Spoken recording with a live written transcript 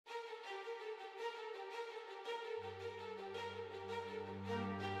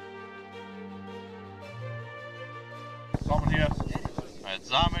Sammeln hier. Halt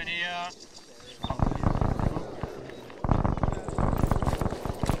sammeln hier.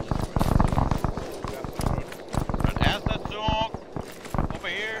 Ein erster Zug. Over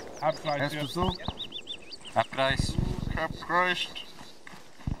here. Abkreis Erster hier. Zug. Abkreis. Abkreist.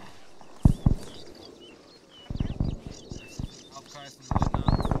 Abkreisen.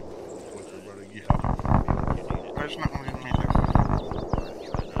 Kreis nach dem Meter.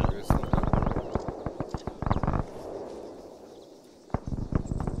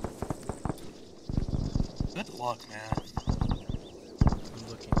 Good luck, man. I'm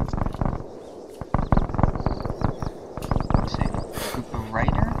looking.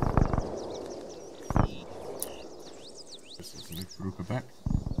 Writer? This is Nick Veruca back.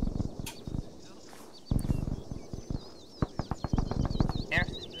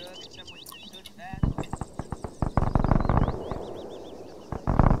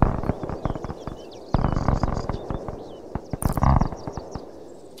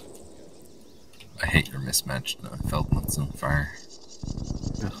 I hate your mismatched Feldmans on fire.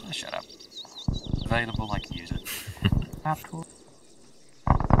 Oh, shut up. Available, I can use it.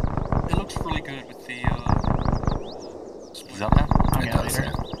 It looks really good with the, Is that there? It does,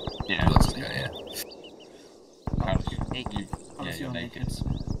 yeah. Yeah. It looks good, yeah. Yeah, you're naked.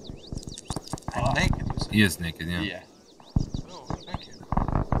 Ah. I'm naked, you said? He is naked, yeah. Yeah. Oh, thank you.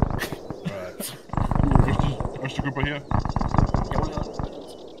 Alright. Erste Gruppe hier.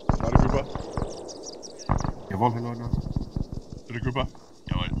 Zweite Gruppe. Jawohl, Herr Leutnant. Dritte Gruppe.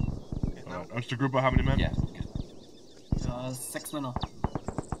 Jawohl. Alright. Erste Gruppe, how many men? Yeah, good. 6 Männer.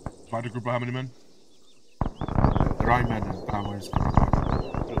 Zweite Gruppe, how many men? 3 men and powers.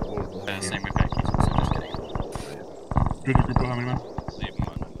 Same with Becky, so just kidding. Dritte Gruppe, how many men? 7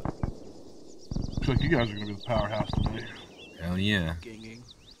 Mann. Looks like you guys are going to be the powerhouse today. Hell yeah. Gang.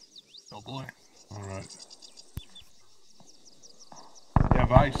 Oh boy. Alright. Yeah,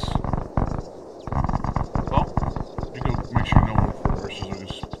 Vice. Well, you go make sure no one versus are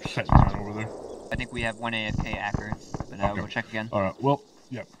just sitting around over there. I think we have one AFK accurate, but we'll check again. Alright, well,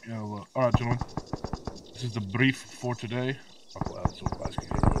 yeah, alright, gentlemen. This is the brief for today.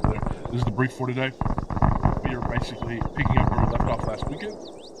 This is the brief for today. We are basically picking up where we left off last weekend.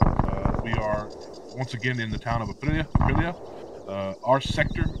 We are once again in the town of Aprillia. Our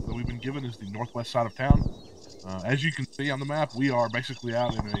sector that we've been given is the northwest side of town. As you can see on the map, we are basically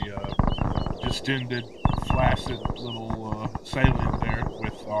out in a distended, flaccid little salient there.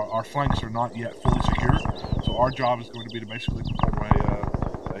 With our flanks are not yet fully secure, so our job is going to be to basically perform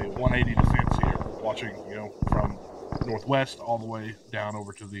a 180 defense here, watching from northwest all the way down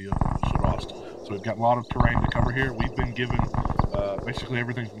over to the southwest. So we've got a lot of terrain to cover here. We've been given basically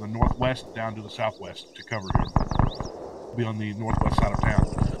everything from the northwest down to the southwest to cover here. We'll be on the northwest side of town.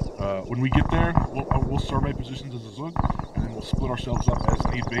 When we get there, we'll survey positions as a Zug, and then we'll split ourselves up as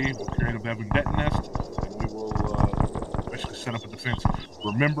need be. We'll create a vendetta nest, and we will basically set up a defense.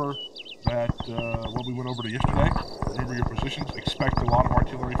 Remember that what we went over to yesterday. Remember your positions. Expect a lot of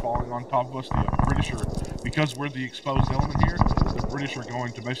artillery falling on top of us. The British are, because we're the exposed element here, the British are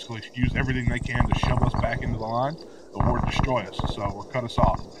going to basically use everything they can to shove us back into the line or destroy us, or cut us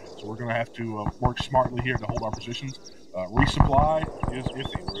off. So we're going to have to work smartly here to hold our positions. Resupply is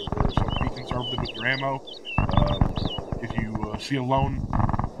iffy. We're so be conservative with your ammo. If you see a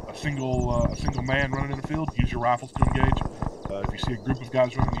single man running in the field, use your rifles to engage. If you see a group of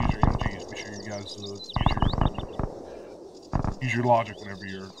guys running, use your MGs. Be sure you guys use your logic whenever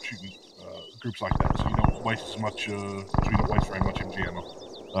you're shooting groups like that, so you don't waste very much MG ammo.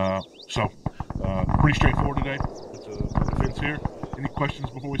 Pretty straightforward today. It's a defense here. Any questions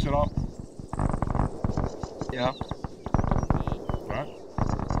before we set off? Ja. Alright.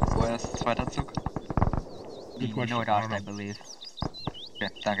 Wo ist zweiter Zug? Good question. Nordost, I believe. Okay,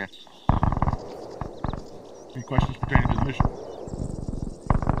 danke. Any questions pertaining to the mission?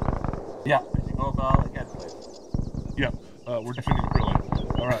 Yeah. Mobile again, please. Yeah. We're defending Aprilia.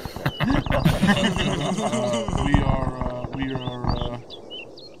 Alright.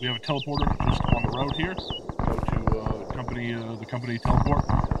 We have a teleporter just on the road here. Go to the company teleport,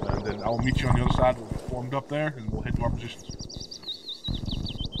 and then I'll meet you on the other side. We'll be formed up there, and we'll head to our positions.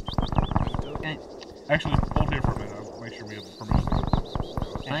 Okay. Actually, hold here for a minute. I'll make sure we have permission.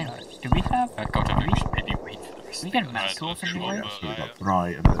 Do we have... God, I think we should maybe wait for the rest. Can we get a map tool from anywhere? So we got Bry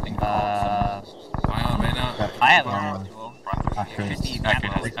and then I have a map tool. Should be map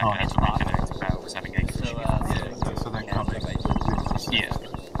tool. so that comes. Yeah.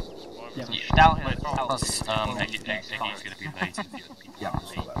 Down Plus, Eddie's going to be late. Yeah,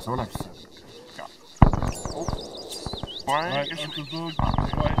 so let's. Alright, enter the Zug. Go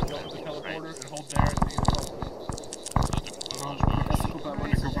ahead and go to the teleporter and hold there.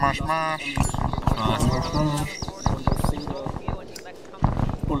 Smash, smash. Single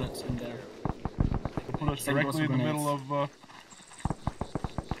bullets in there. Put us directly in the middle of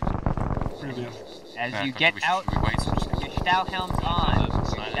Aprilia. As you get out, your Stahlhelm's on.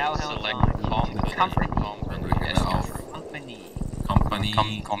 Stahlhelm's on. Company.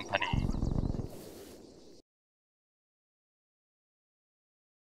 Company.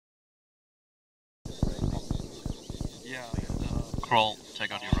 Yeah, Crawl,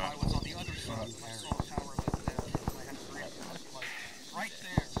 take out your I was on the other side. I saw a tower over there. I had three, like, right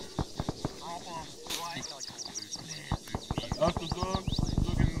there. Drop on right, like, Aus der Zug,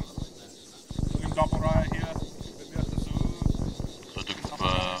 Zug in Doppelreihe hier, mit mir zu So du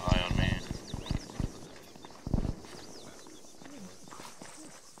eye on me.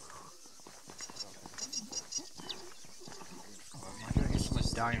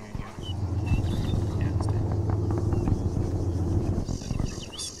 Someone's dying on you.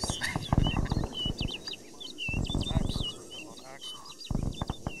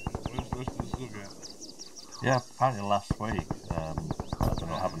 Yeah, apparently last week, I don't know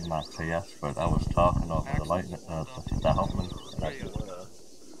what happened in my TS, but I was talking over the lightning, that Hoffman.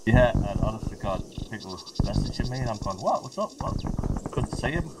 Yeah, and honest to God, people were messaging me, and I'm going, what's up? What? Couldn't see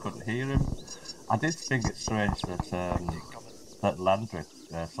him, couldn't hear him. I did think it's strange that that Landry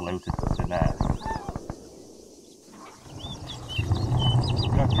saluted in air.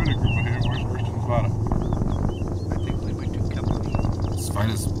 Got really group here. Where's Christian Nevada? I think we went to company.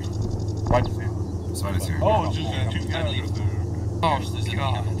 Spiders. Right here. Spiders here. Oh, it's just two guys right there. oh,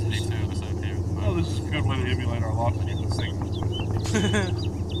 God. Well, this is a good way to emulate our lost people segment.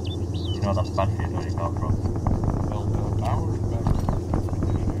 You know, that's bad for you, where you got from. Well, power is back.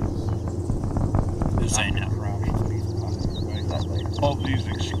 This ain't a Exactly. All these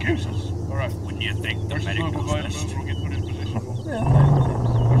excuses. All right. When you think the Versus medic move, we'll go ahead and knows move. We'll get put in position.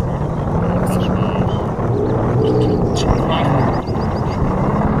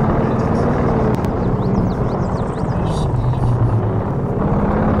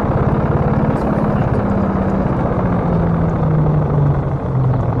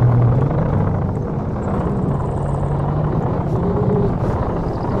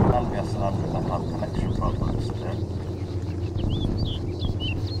 I'm guessing I've had connection problems today.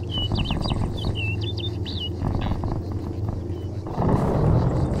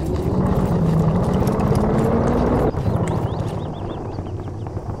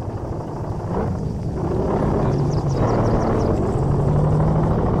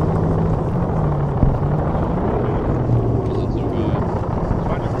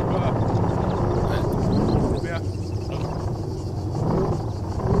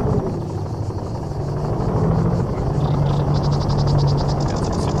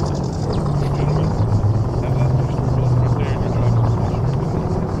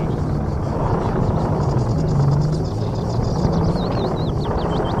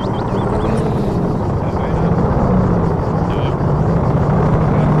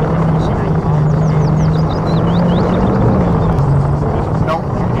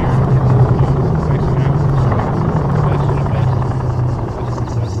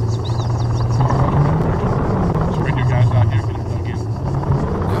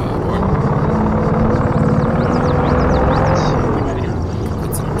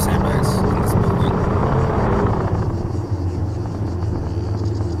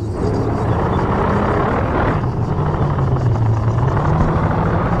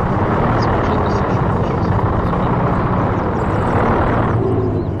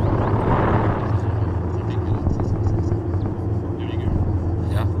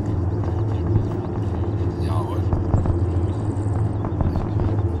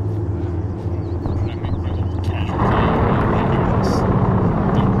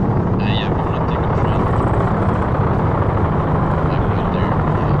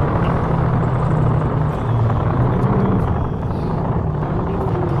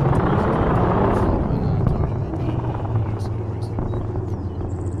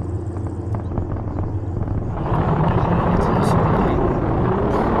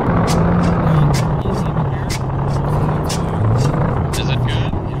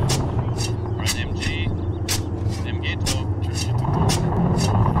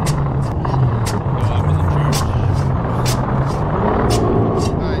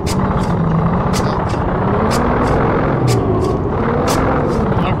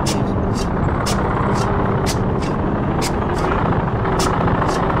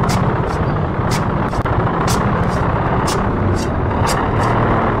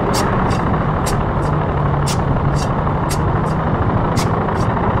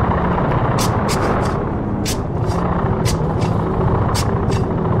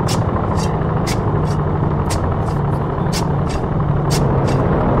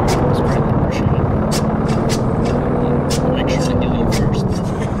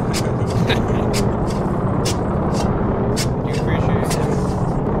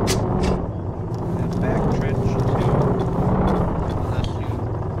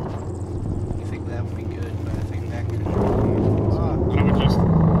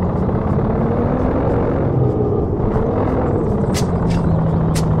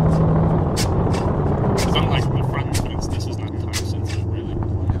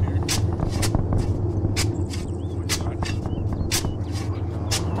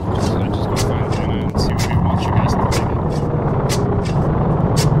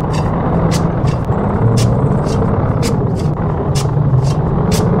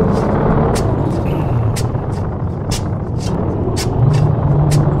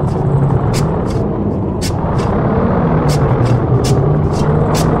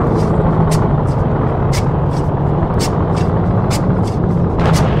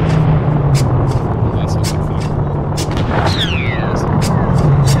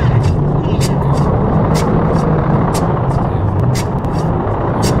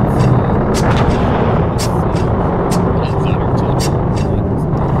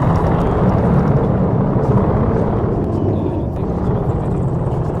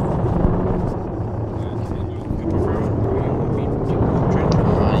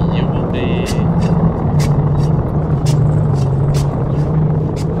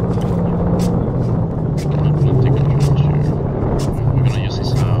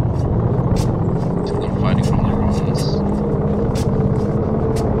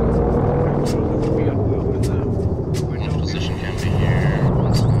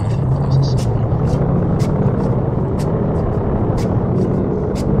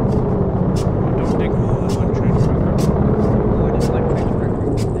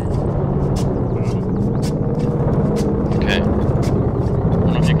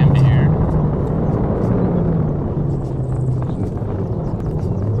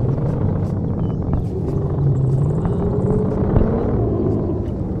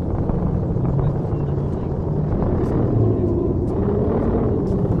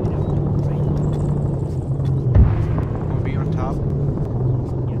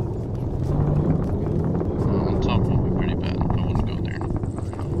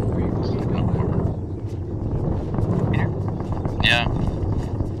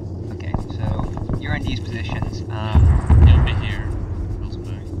 defend these positions. He'll be here. Bill's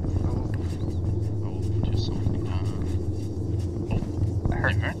back. I will put you something down. I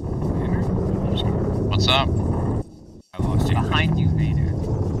heard her. What's up? I lost you. Behind you, Vader.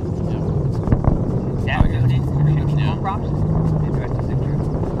 Yeah. That loaded for Yeah. props. Interesting picture.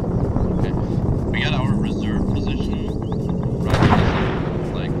 Okay. We got our reserve position. Right.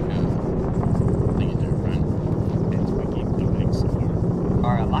 Like, thingy there, right? There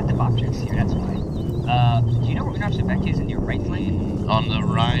are lots of options here, that's why. Do you know where Unar is in your right lane? On the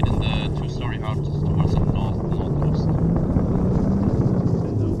right in the two-story house towards the northwest.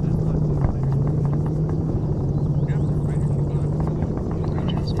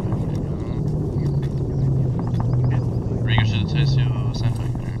 Rieger should test you center.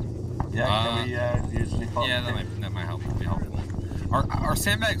 Yeah, can we usually follow? Yeah, that might help. Be helpful. Are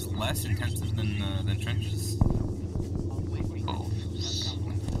sandbags less intensive than trenches? Both.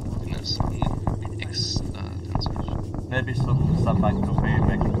 Maybe some back to pay,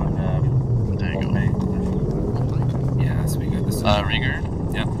 make it good. There you go. Yeah, that's pretty good. This is Rieger?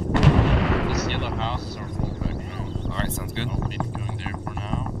 Yep. This yellow house is our fallback now. Alright, sounds good. I'll be going there for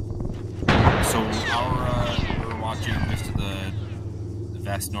now. So we're watching just to the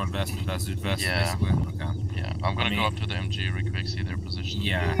west, northwest, and west, südwest, basically. Okay. Yeah, I'm gonna go up to the MG real quick, see their position.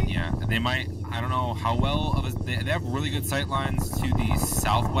 Yeah. They might. I don't know how well of a. They have really good sight lines to the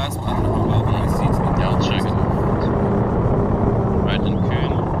southwest, but I don't know how well they're gonna see to the. Yeah, I'll check it. Right in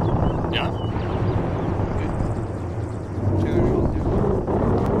Kühn. Yeah.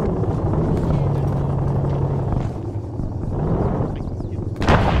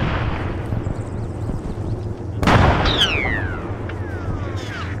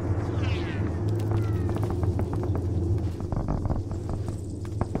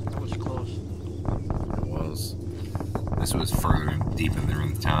 This was further deep in the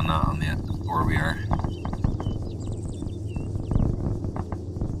town, not on the where we are.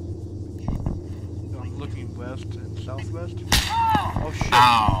 I'm looking west and southwest. Oh shit!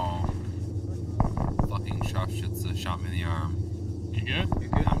 Ow! Fucking Scharfschütze shot me in the arm. You good? You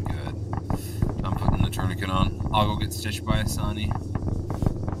good? I'm good. I'm putting the tourniquet on. I'll go get stitched by Asani.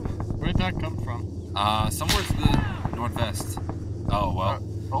 Where'd that come from? Somewhere to the northwest. Oh well.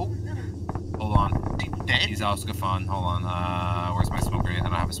 Hold on. He's ausgefahren. Hold on. Where's my smoke grenade? I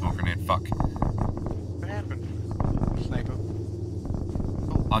don't have a smoke grenade. Fuck. What happened? Sniper.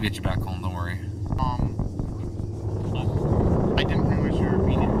 I'll get you back home. Don't worry. I didn't realize you were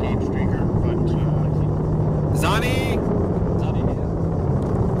being engaged, Rieger, but Zani!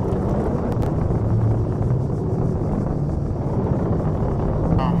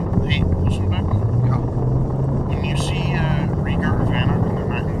 Hey, listen back. Yeah. When you see Rieger or Vanna and they're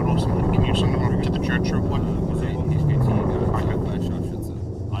not in the middle of something, can you send them over to the church real quick? I got by a Scharfschütze.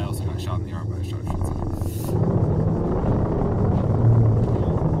 I also got shot in the arm by a Scharfschütze.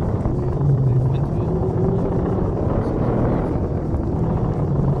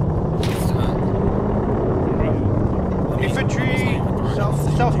 Infantry,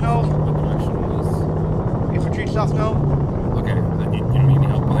 south no. Infantry, south no. Okay, you don't need any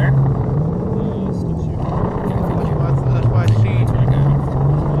help there? That's why I see. I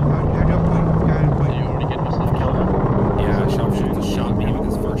don't point. Did you already get yourself killed? Yeah, Scharfschütze shot me with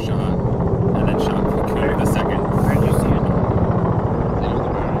his first shot, and then shot me with the second. Where do you see it?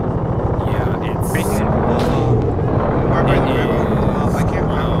 Yeah, it's... Right by the river. I can't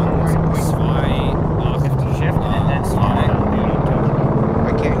remember. Shift and then I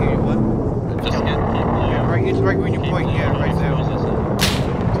can't hear you. What? Just get people. Yeah, right. It's right when you point. Yeah, right there.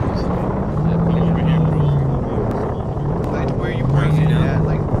 That's where you point it at,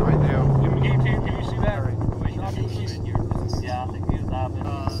 like right there. Can you see that? Yeah, I think he's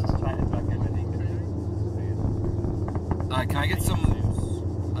trying to back everything. Can I get some...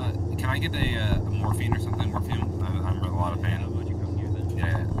 can I get a morphine or something? Morphine? I'm in a lot of pain.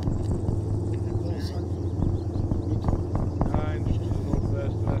 Yeah.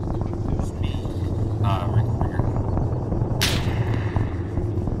 Rigger.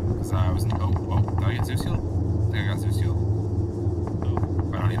 Because I was... Oh, did I get Zeus healed? I think I got Zeus healed.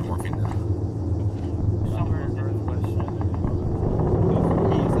 But I don't need a morphine now.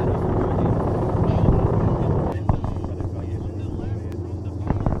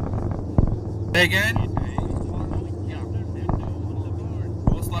 Say again?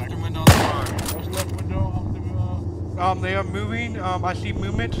 What's left in window on the bar? What's left window? They are moving. I see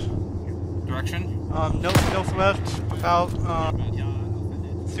movement. Direction? Northwest, about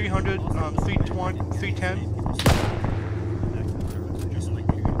 300, 320, 310.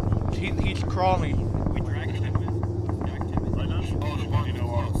 He's crawling. Oh, the one,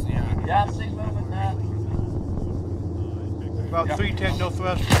 yeah. Yeah, I see movement there. About Yeah. 310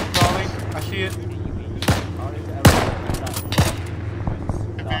 northwest, crawling. I see it.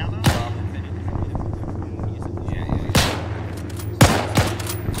 Havana?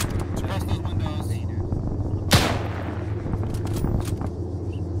 Suppress those windows.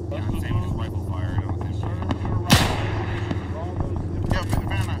 Yeah, I'm saying with his rifle fire. I don't think so. Yeah,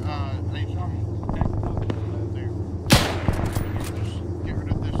 Havana, there. Just get rid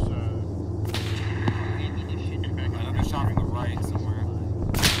of this, Another shot from the right somewhere.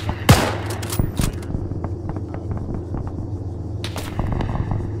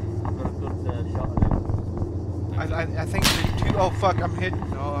 I think there's two. Oh fuck, I'm hit.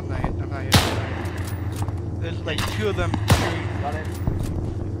 No, I'm not hit. I'm not hit. There's like two of them. Got it.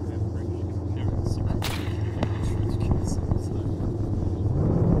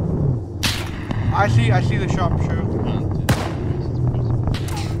 I see the sharpshooter.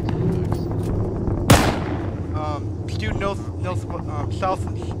 Due south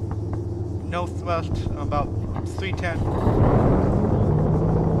northwest, about 310.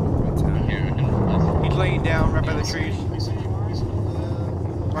 He's laying down right by the trees,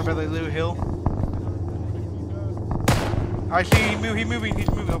 right by the little hill. I see he's moving. He's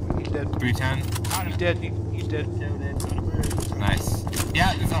dead. 310. He's dead. He's dead. Nice.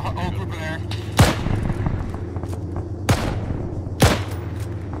 Yeah, there's a whole group there.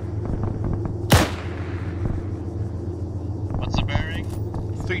 What's the bearing?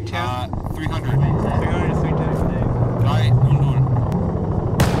 310. 300. 300 to 310. Right, unknown.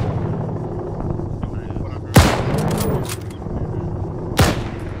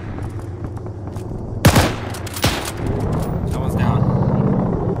 That one's down.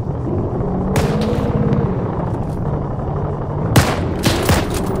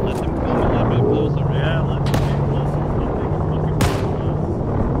 Let them come a little bit closer. Yeah, let me get closer. Don't take a fucking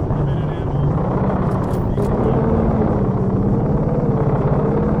photo. Limited ammo.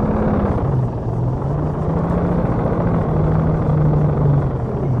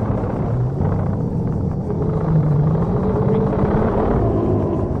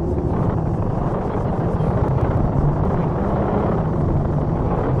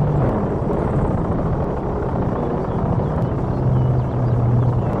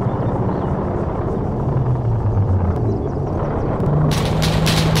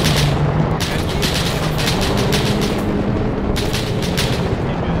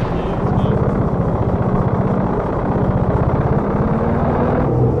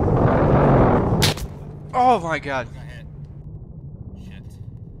 Oh my god. Got hit. Shit.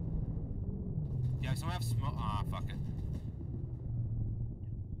 Yeah, someone have smoke. Ah, fuck it.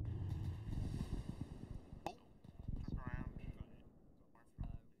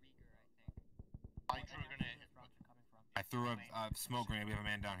 I threw a smoke grenade. We have a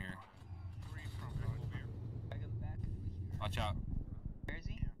man down here. Watch out. Where is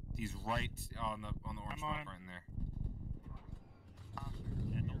he? He's right on the orange smoke right in there.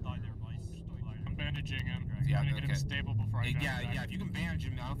 I'm bandaging him. Yeah, I'm gonna get him okay. stable before I Hey, dive yeah, back. yeah. If you can bandage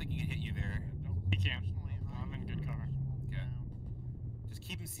him, I don't think he can hit you there. He can't. I'm in good cover. Okay. Just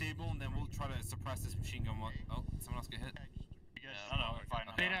keep him stable, and then we'll try to suppress this machine gun. Oh, someone else get hit. No, we're fine.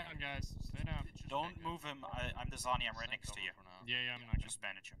 Stay down, guys. Stay down. Don't move him. I'm the Zani. I'm right next to you. Yeah, I'm not Just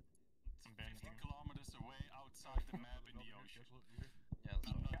bandage him. I'm bandaging him. Kilometers away outside the map in the ocean.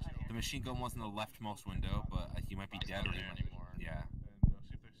 The machine gun was in the leftmost window, but he might be dead or he might. Yeah.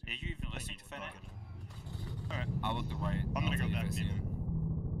 Are you even listening to Fennec? Alright. I'll look the right. I'm gonna I'll go tell you back if I see in. him.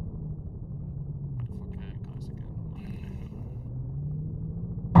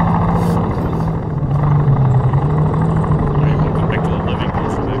 Come back to the living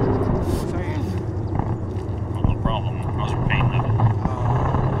post back. Saying. Oh, no problem. How's your pain level?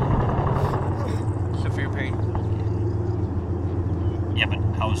 Severe pain. Yeah, but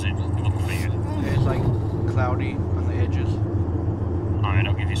how's it look for you? It's like cloudy on the edges. Alright,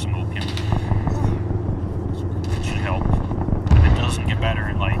 I'll give you some opium. It should help. If it doesn't get better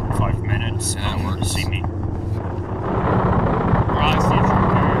in like 5 minutes, Yeah, it works. see me. I see a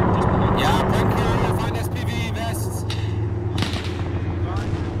truck carrier just below. Yeah, bring carrier, find SPV, vests.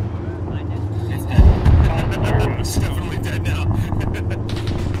 It's dead. It's definitely dead now. Am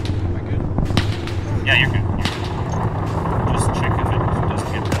I good? Yeah, you're good. Just check if it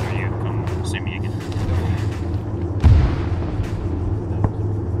doesn't get better, you come see me again.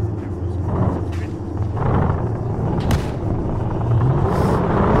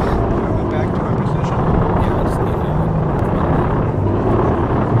 Go back to my position. Yeah.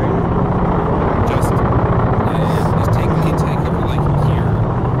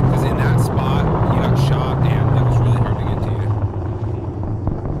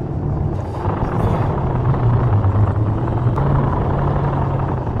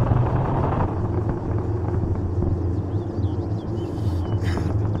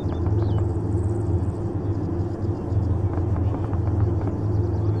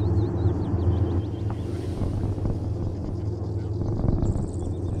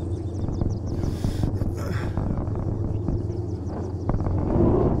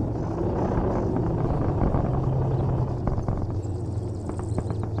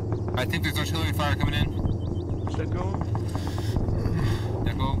 I think there's artillery fire coming in. Deco.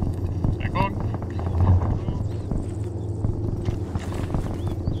 Deco. Deco.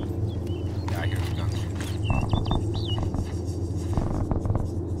 Yeah, I hear the guns.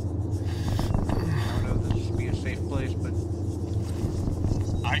 I don't know if this would be a safe place, but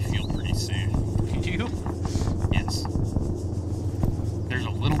I feel pretty safe. you? Yes. There's a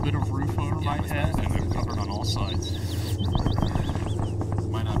little bit of roof over my head, and I'm covered on all sides.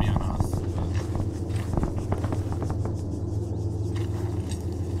 Might not be on us.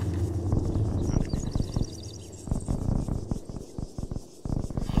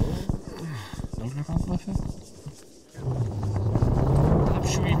 Stop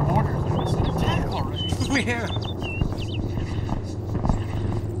shooting mortars. There was an attack already. Yeah.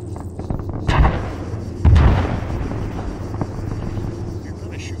 You're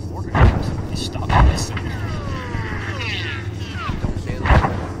gonna shoot mortars. Stop this. Don't say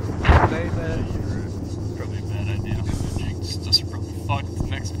that. Say that. Probably a bad idea. Jinx just really fucked the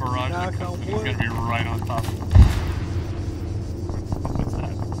next barrage that comes in. It's gonna be right on top of it. What's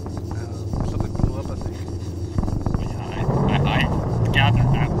that? Something blew up, I think. Yeah, I gathered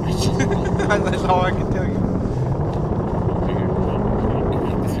that much. That's all I can tell you.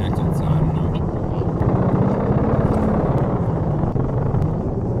 Disconnected, so I don't know.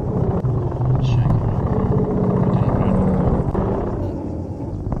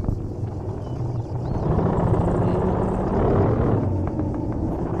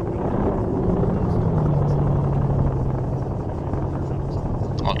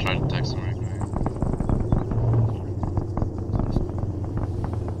 I'll try to text him right now.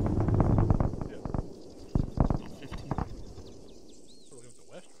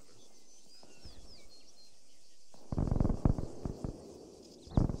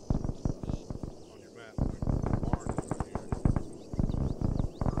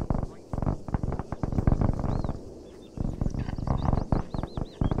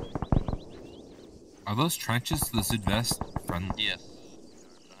 Are those trenches to the sudwest friendly? Yes.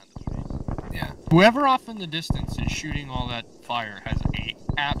 Yeah. Whoever off in the distance is shooting all that fire has a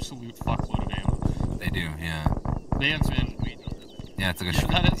absolute fuckload of ammo. They do, yeah. They have been. Yeah, it's like a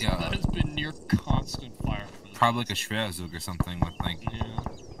That has been near constant fire. For them. probably like a Schwerzug or something with like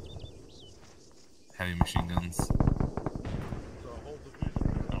heavy machine guns.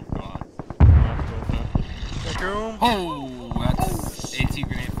 Oh god. Oh, that's AT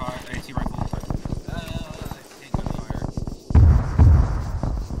grenade fire, AT rifle fire. Handgun fire.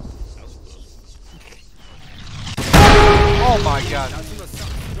 Oh my god. Get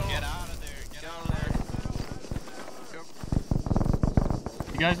out of there. Get out of there.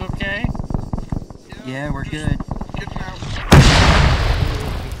 You guys okay? Yeah, we're good. Getting out.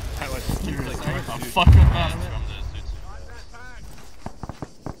 I was curious. What the fuck was that?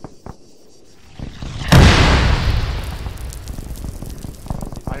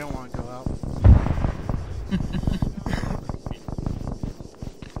 I don't want to go out.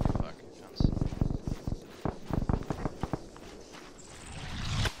 Fucking fence.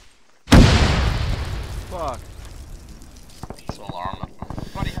 Fuck. It's an alarm up.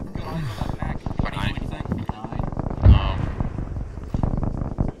 Buddy, have a good eye for that pack. Buddy, do anything? No.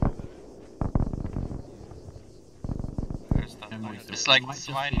 There's that light. It's like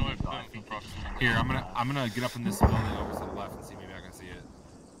sliding with boom approximately. Here, I'm gonna get up in this building over to the left and see maybe I can see it.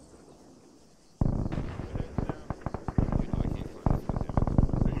 I'm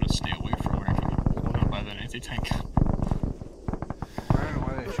gonna stay away from where I can get blown up by that anti-tank. I don't know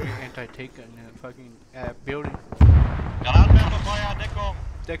why they shoot anti-tank in that fucking building. Granatwerferfeuer, Deckung!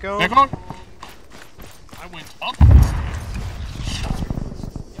 Deco. Deco! I went up this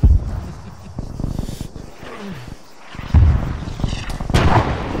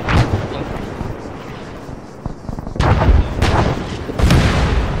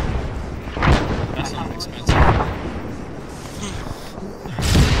That's not expensive.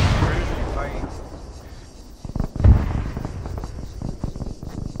 Where is he fighting?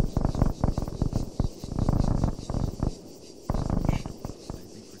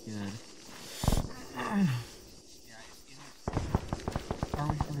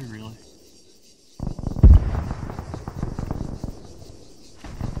 Are we really?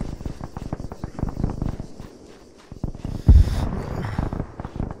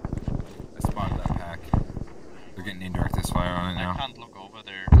 I spotted that pack. They're getting indirect fire on it I now. can't look over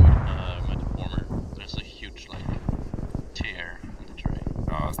there with the former. There's a huge, like, tear in the terrain.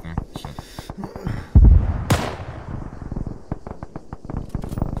 Oh, is there? Shit.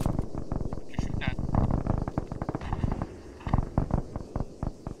 You shoot that.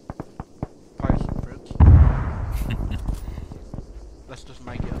 Probably some Fritz. That's just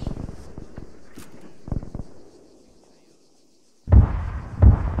my guess.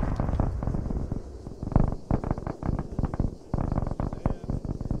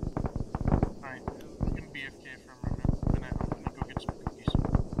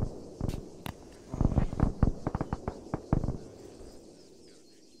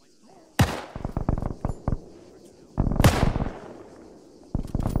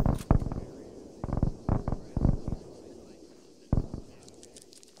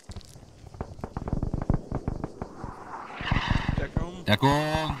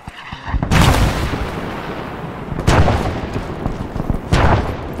 Deckung!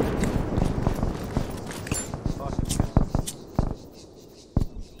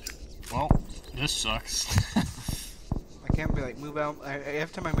 Well, this sucks. I can't be like move out. Every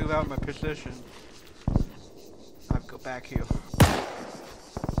time I move out of my position, I have to go back here.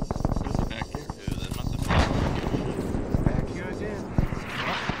 What's back here? Dude, that must have Back here again.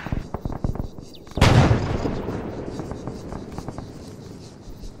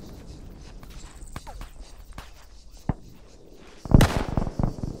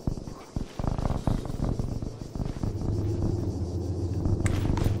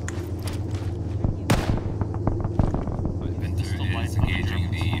 Engaging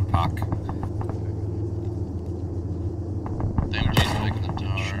the POC. The MG's like the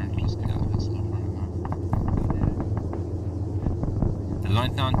tower. Just get all this stuff right now. The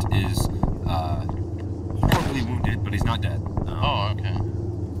Lieutenant is horribly wounded, but he's not dead. Oh, okay.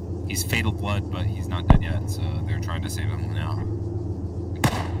 He's fatal blood, but he's not dead yet, so they're trying to save him now.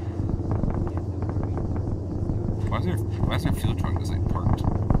 Why is their field truck just like parked?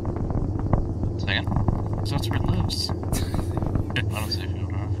 Second. So that's where it lives. I don't see field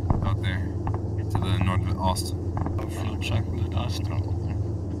drive. Out there. To the northwest. Field check the dust.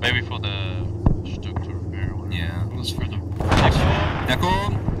 Maybe for the structure repair or whatever. Yeah. It was for the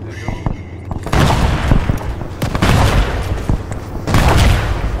Deckung!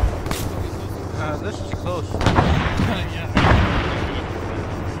 This is close. yeah.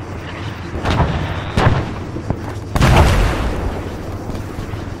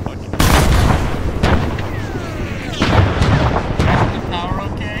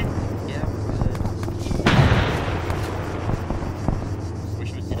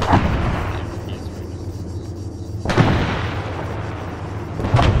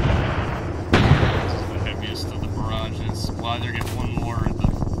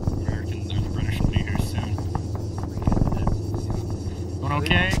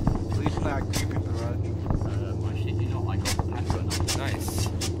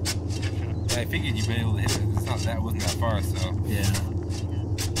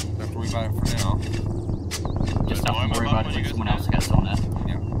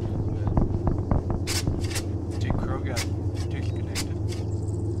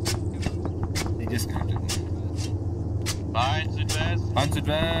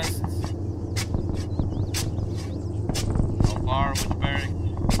 Panzer-Division. How far with the bearing?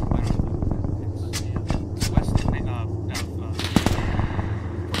 West of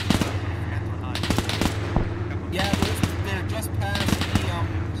yeah, they're just past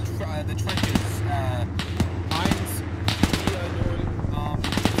the trenches. Heinz,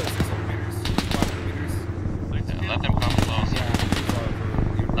 Let them come closer.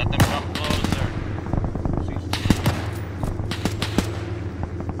 Yeah. Let them come closer.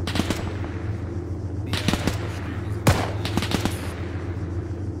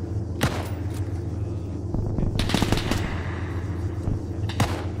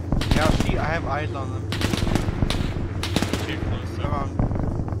 I have eyes on them. Too close. So.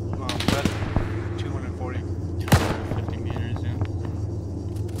 West 240. 250 meters, yeah.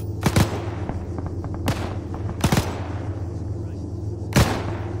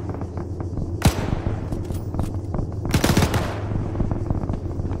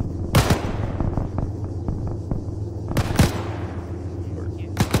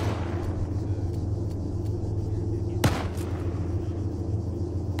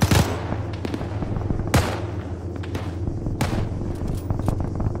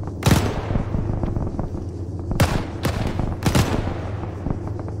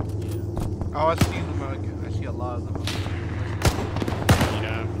 Oh, I see them. I see a lot of them.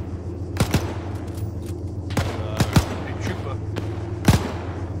 Yeah. Hey, trooper.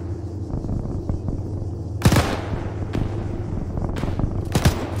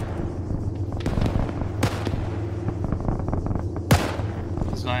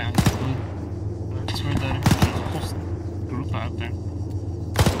 Zion. That's where that host group out there.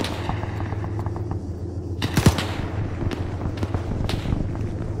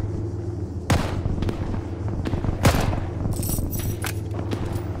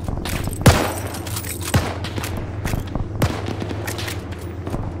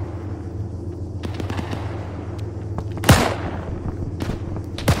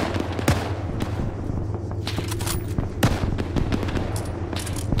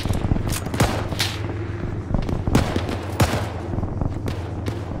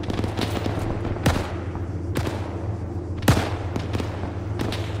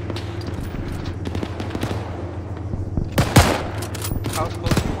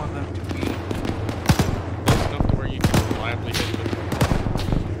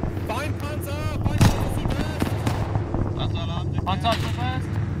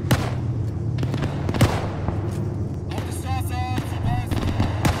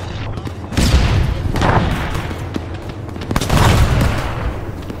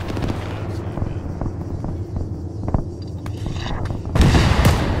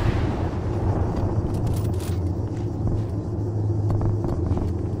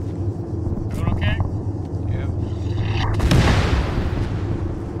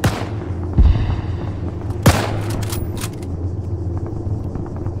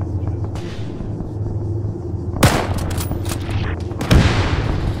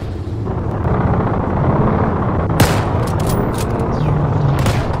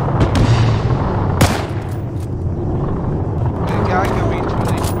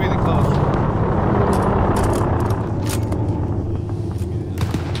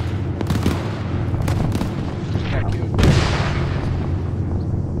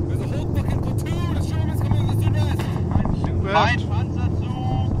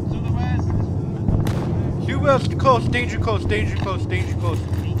 close, danger close, danger close, danger close.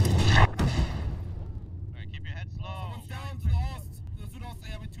 Alright, keep your head slow. Someone's down to the Ost. The Südost, I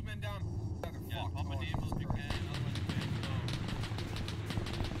have 2 men down. Yeah, pump a needle if you can, otherwise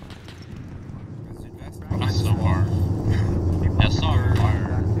it's Südwest. not so far. Yeah, sorry.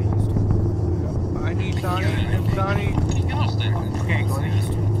 I need Donnie. Donnie. He goes there. Okay, go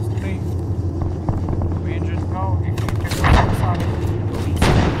east. Me. We injured. No, you can check the side. Go east.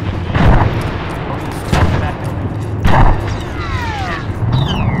 Go east. Back building.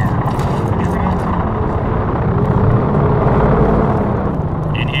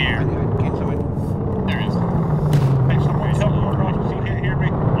 In here. Can someone? There is. Hey, someone tell me where you can't hear me.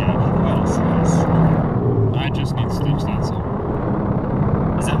 Yeah, well, I just need stitch, that's all.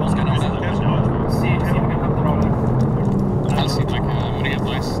 Is that what's gonna happen? See, how you can have the roller. I'll see if I can. I'm gonna get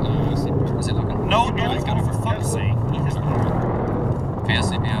my. Is it looking? No, he's gonna for fuck's sake. He has no.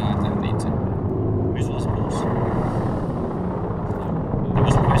 PSCP, I didn't need to. Visual suppose. There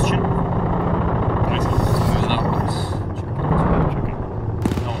was a question.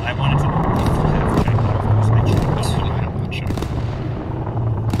 No, I wanted to know if you have checked out, of course, I checked. I don't want to check.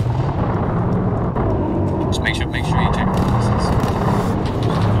 Just make sure you check the places.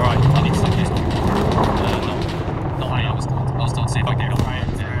 Alright, I need to look at no. No, I was told. See if I can help.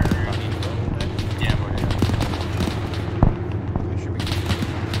 Yeah,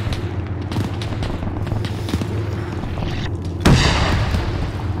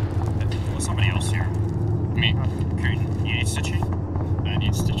 but there was somebody else here. Me. Kieran, you need stitching? I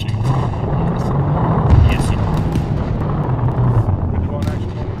need stitching. Yes, you do.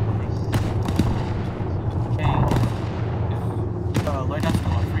 Light up the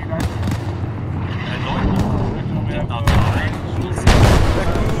one for you guys.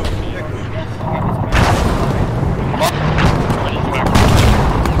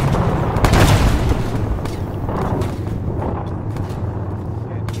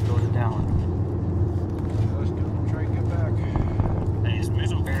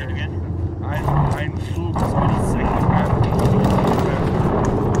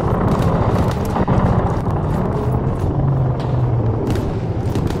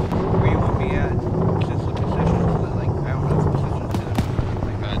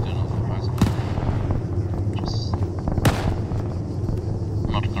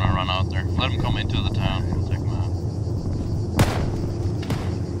 Let them come into the town. We'll take them out.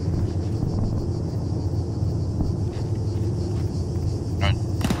 Right.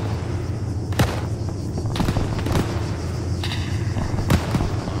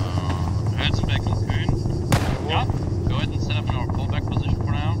 Heads back in Coon. Yeah. Go ahead and set up in our pullback position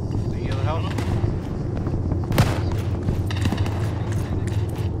for now. The yellow house.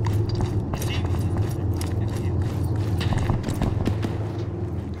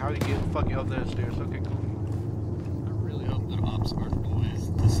 How do you get fucking up the stairs? Okay, cool. I really hope that ops aren't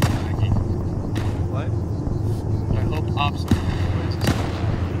always this laggy. What? I hope ops aren't always this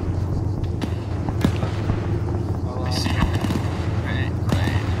laggy. I see him. Right.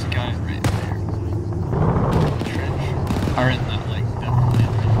 There's a guy right there. Trench. Or in that, like, definitely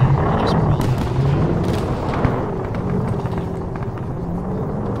right there. Just roll it.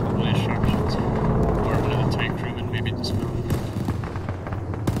 Probably instructions. Or a tank crewman, maybe dismount.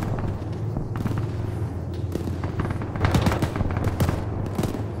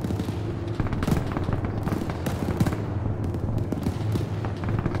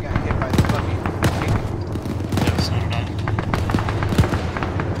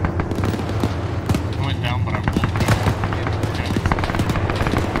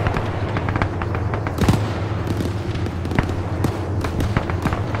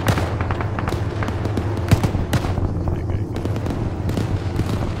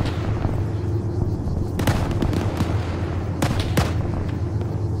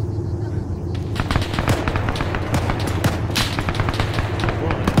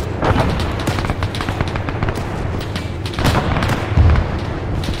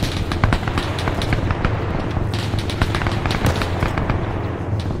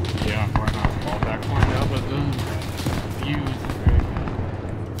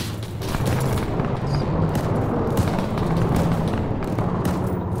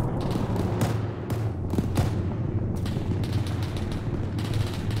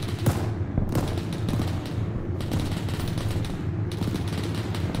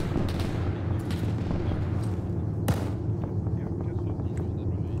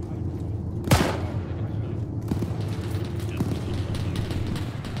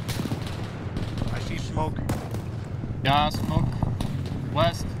 Smoke. Yeah, smoke.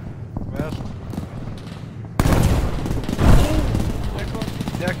 West. West. Deco.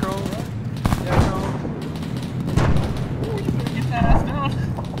 Deco.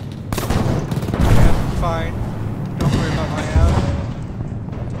 fine. Don't worry about my ass.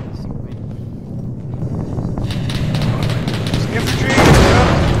 Infantry!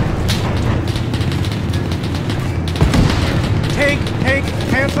 Tank!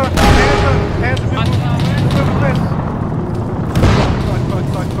 Panzer! Fuck. That's real fucking.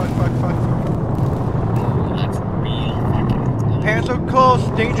 Panzer close!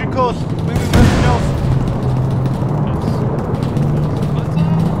 Danger close! Moving west north!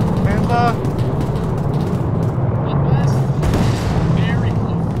 Panzer! Northwest? Very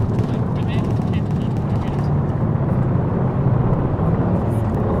close. Like within 15 meters.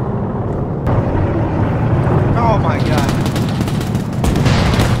 Oh my god.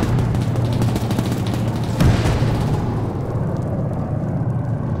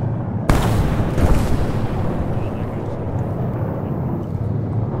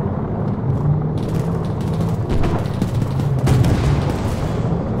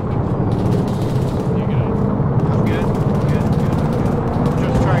 I'm good. I'm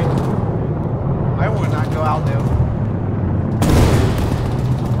just trying. I would not go out there.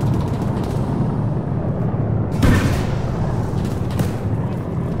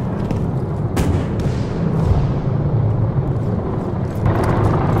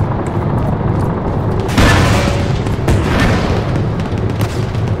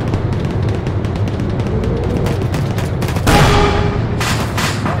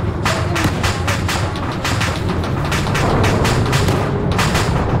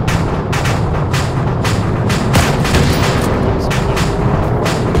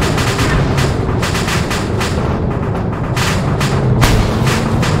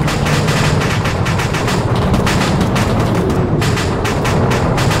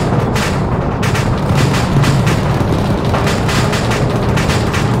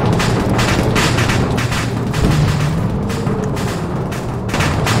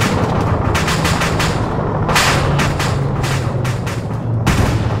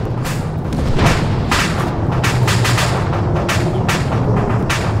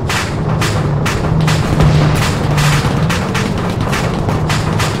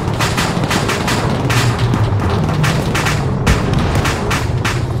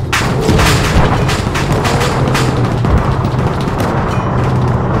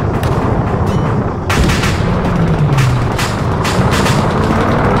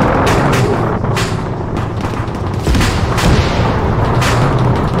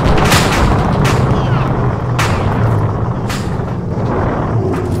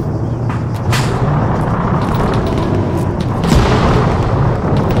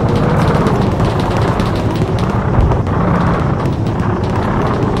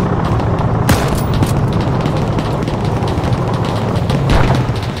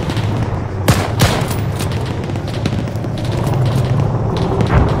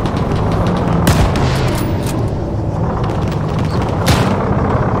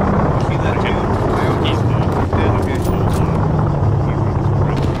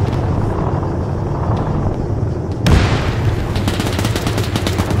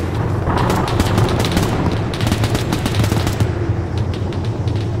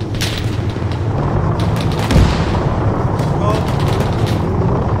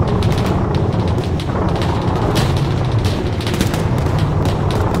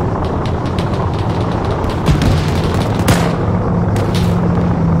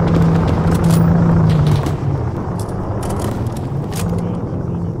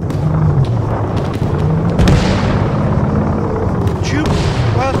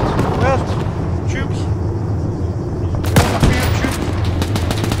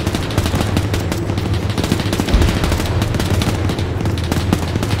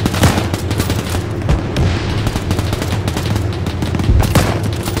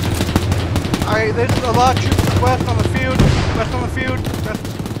 There's a lot of troops west on the field. West.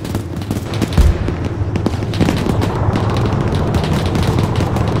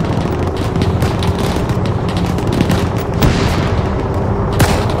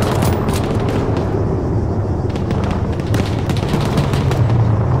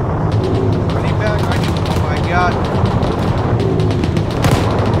 I need back. Oh my god.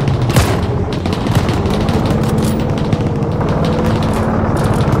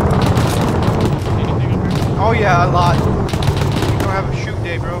 Oh yeah, a lot. You don't have a shoot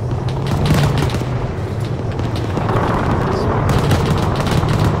day, bro.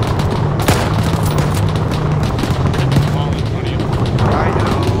 I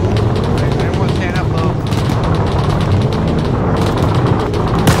know. I didn't want to stand up low.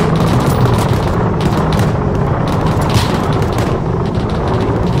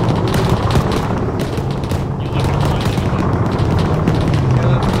 Yeah,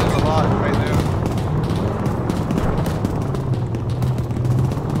 there's a lot right there.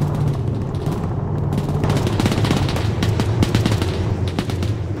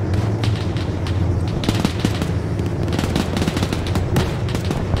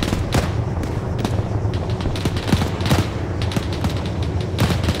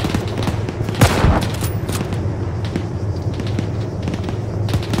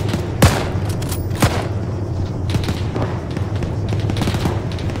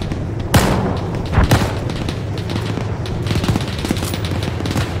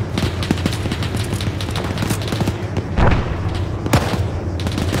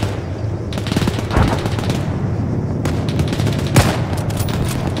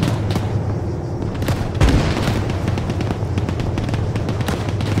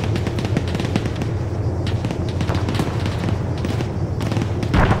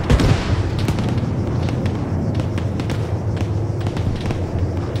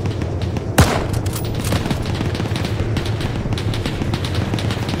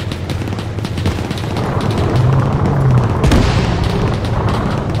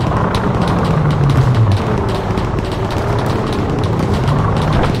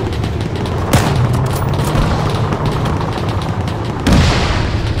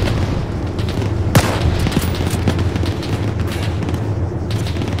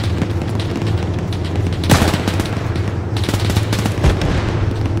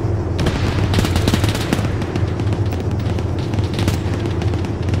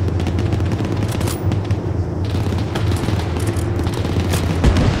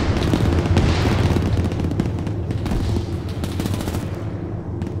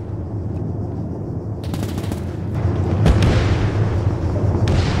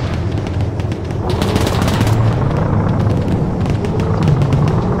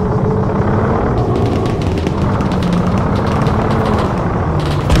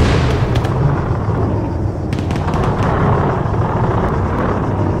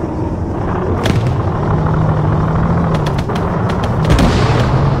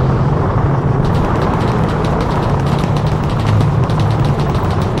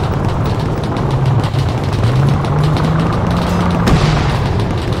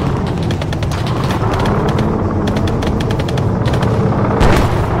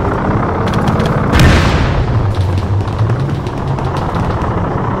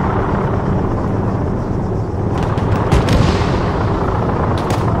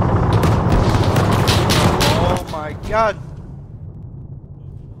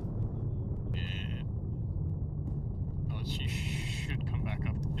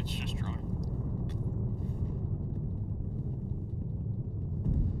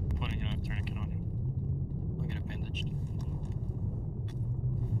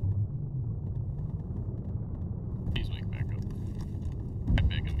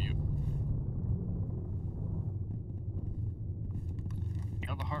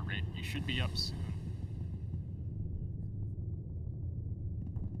 Right, you should be up soon.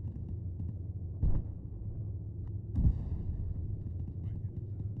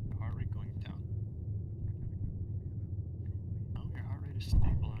 Heart rate going down. Oh, your heart rate is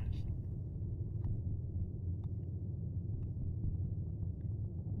stabilized.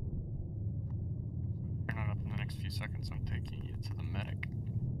 You're not up in the next few seconds. I'm taking you to the medic.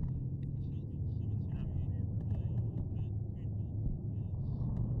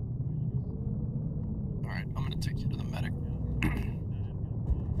 Alright, I'm gonna take you to the medic.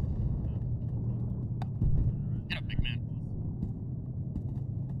 Get up, big man.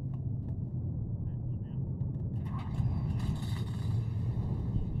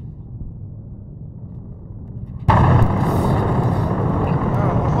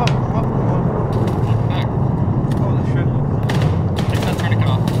 Welcome back. Holy shit. Take that tourniquet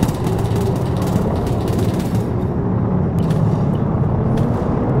off.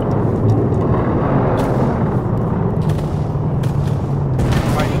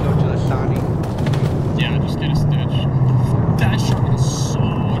 Why do you go to the Saudi? Yeah, just get a stitch. That shot is so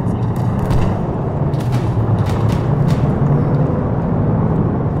wonderful.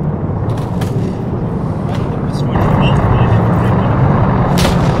 This one for both.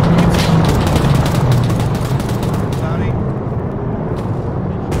 Saudi?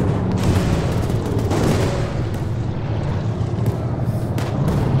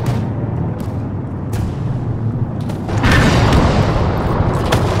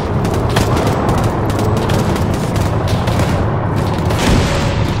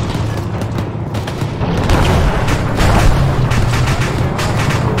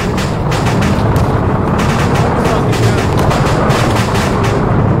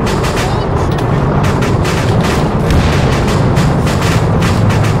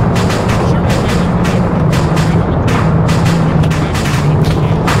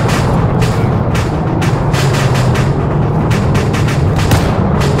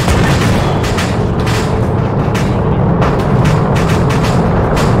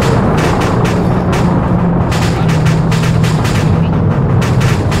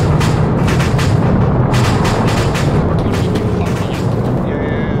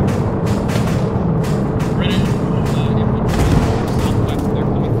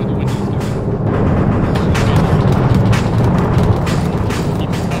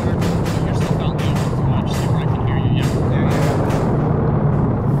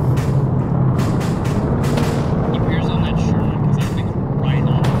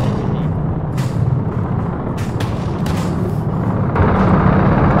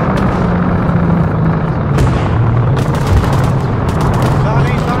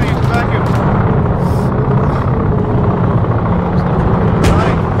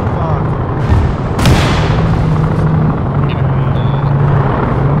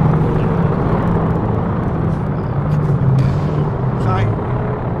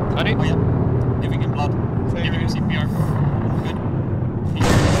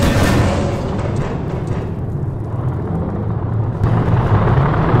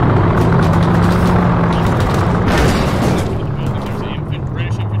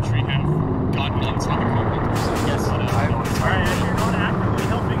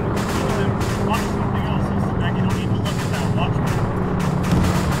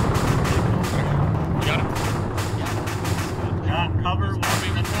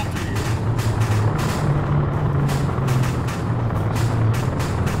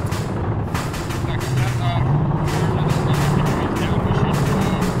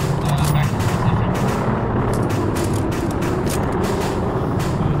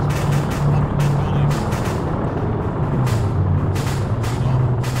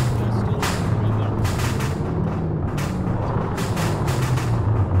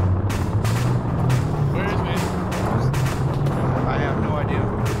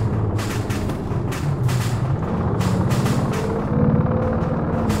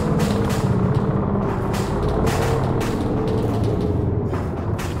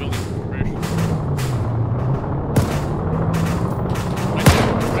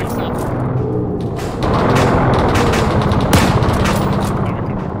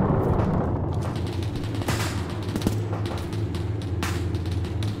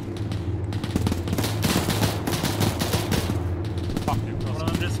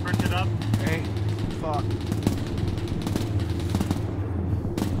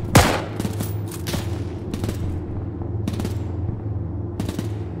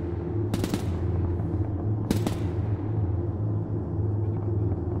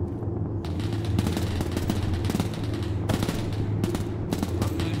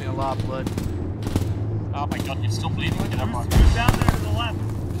 lot of blood. Oh my god, you're still bleeding. Get up on. Who's down there to the left?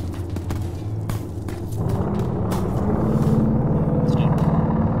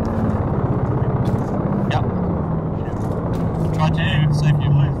 Yep. Try to save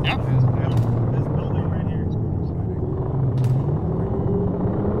your life. Yep. This building right here is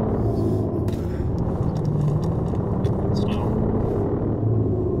Still.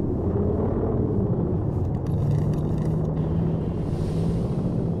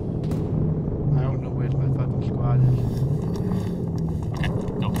 I don't know where my fucking squad is. Okay,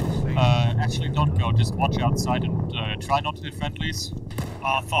 go. Actually, don't go. Just watch outside and try not to hit friendlies.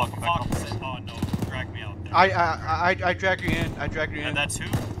 Oh, fuck. Oh, no. Drag me out there. I drag you in. I drag you in. And that's who?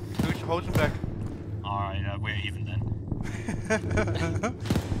 Who's holding back? Alright, we're even then.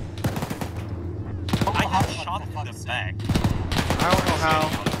 I got shot in the back. I don't know how.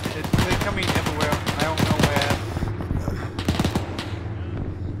 They're coming everywhere. I don't know where.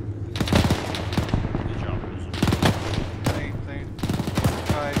 Good job. Thing.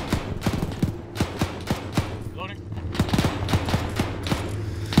 Alright. Loading.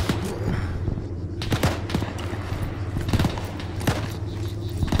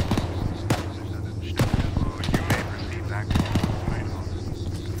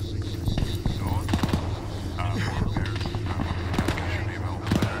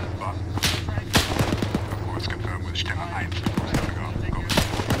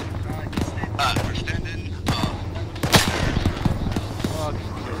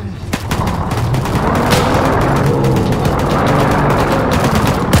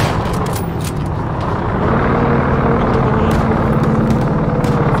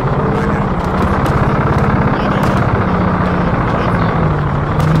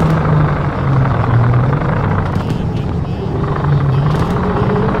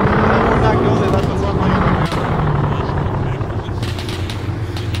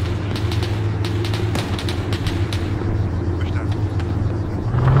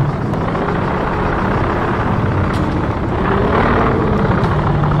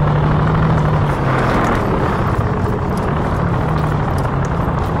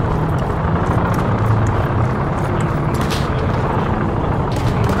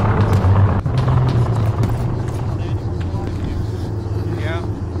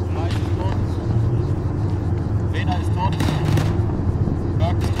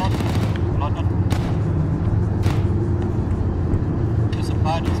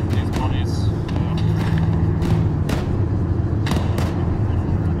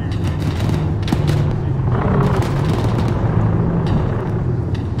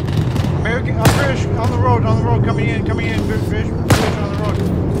 Coming in, British on the road.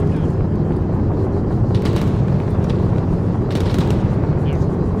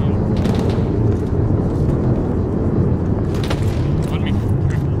 Let me.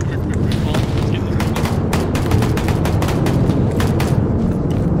 Let's get this going.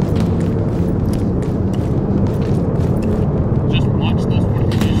 Just watch those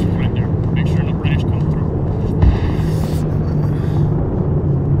fortifications right there. Make sure no British come through.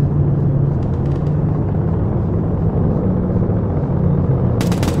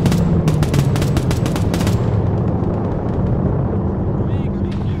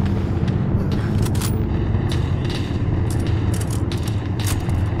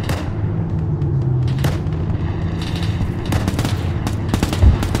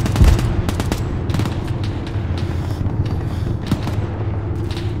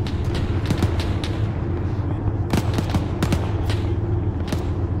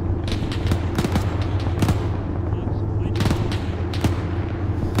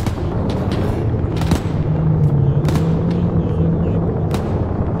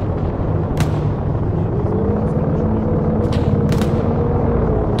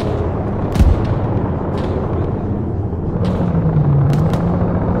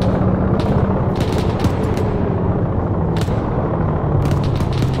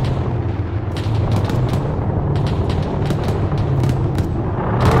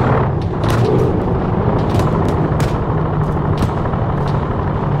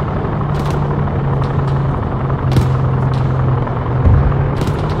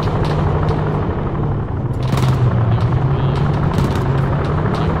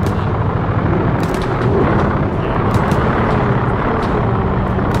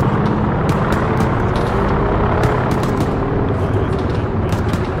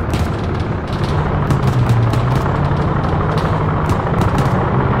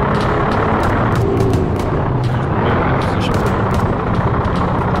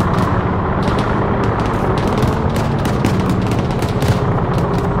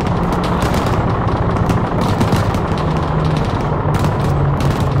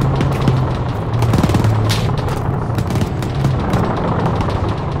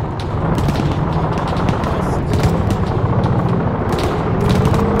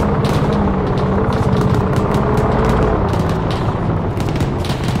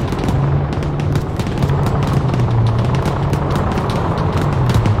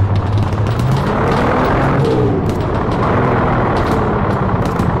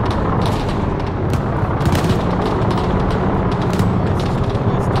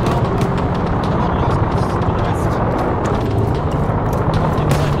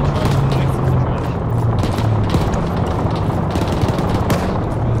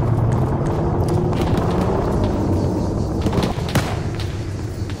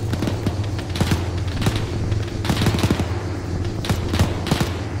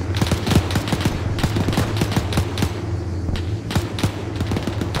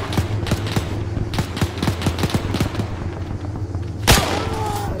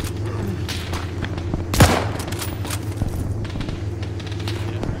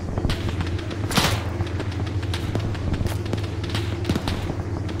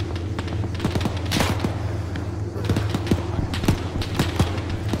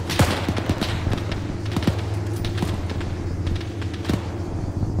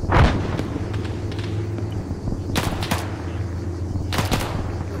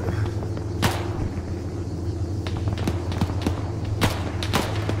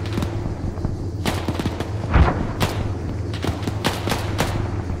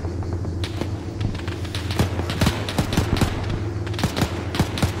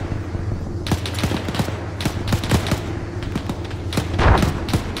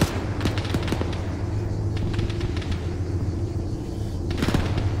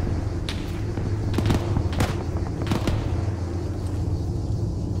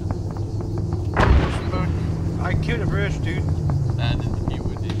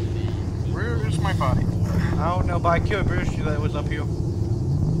 body? I don't know, but I killed a British that was up here.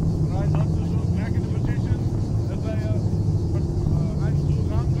 Right, officers, back in the position. As I, I'm still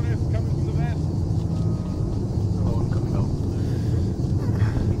Congress coming from the west. Oh, I'm coming out.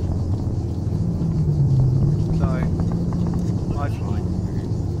 Sorry. Oh, it's fine.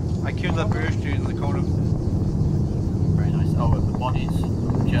 I killed that British dude in the corner. Very nice. Oh, the bodies.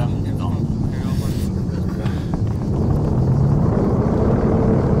 Germans gone.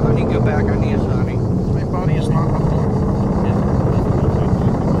 I need to go back, I need a Sonny. My body is not up.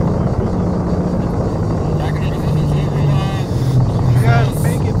 You guys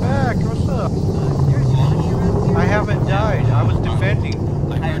make it back, what's up? I haven't died, I was defending.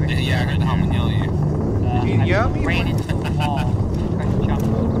 I heard the Hammond yell at you. You yell at me? Ran into the wall. Tried to jump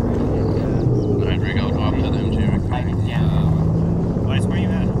over it. Alright, Rigo, go up to them too. Right down. Guys, where you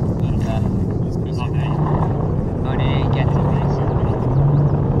at? Oh, did it get to me?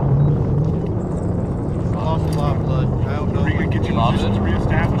 I lost a lot of blood. I don't know. Regan, get your positions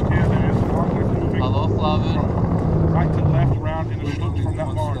reestablished here. There is an army moving Hello, Flavin. right to left around in a slope from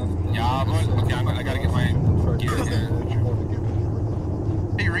that barn. Yeah, but okay, I gotta get my gear here.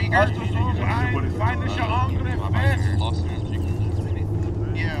 Hey, Rieger? Finish your Angriff fest.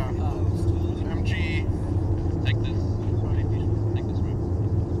 Yeah.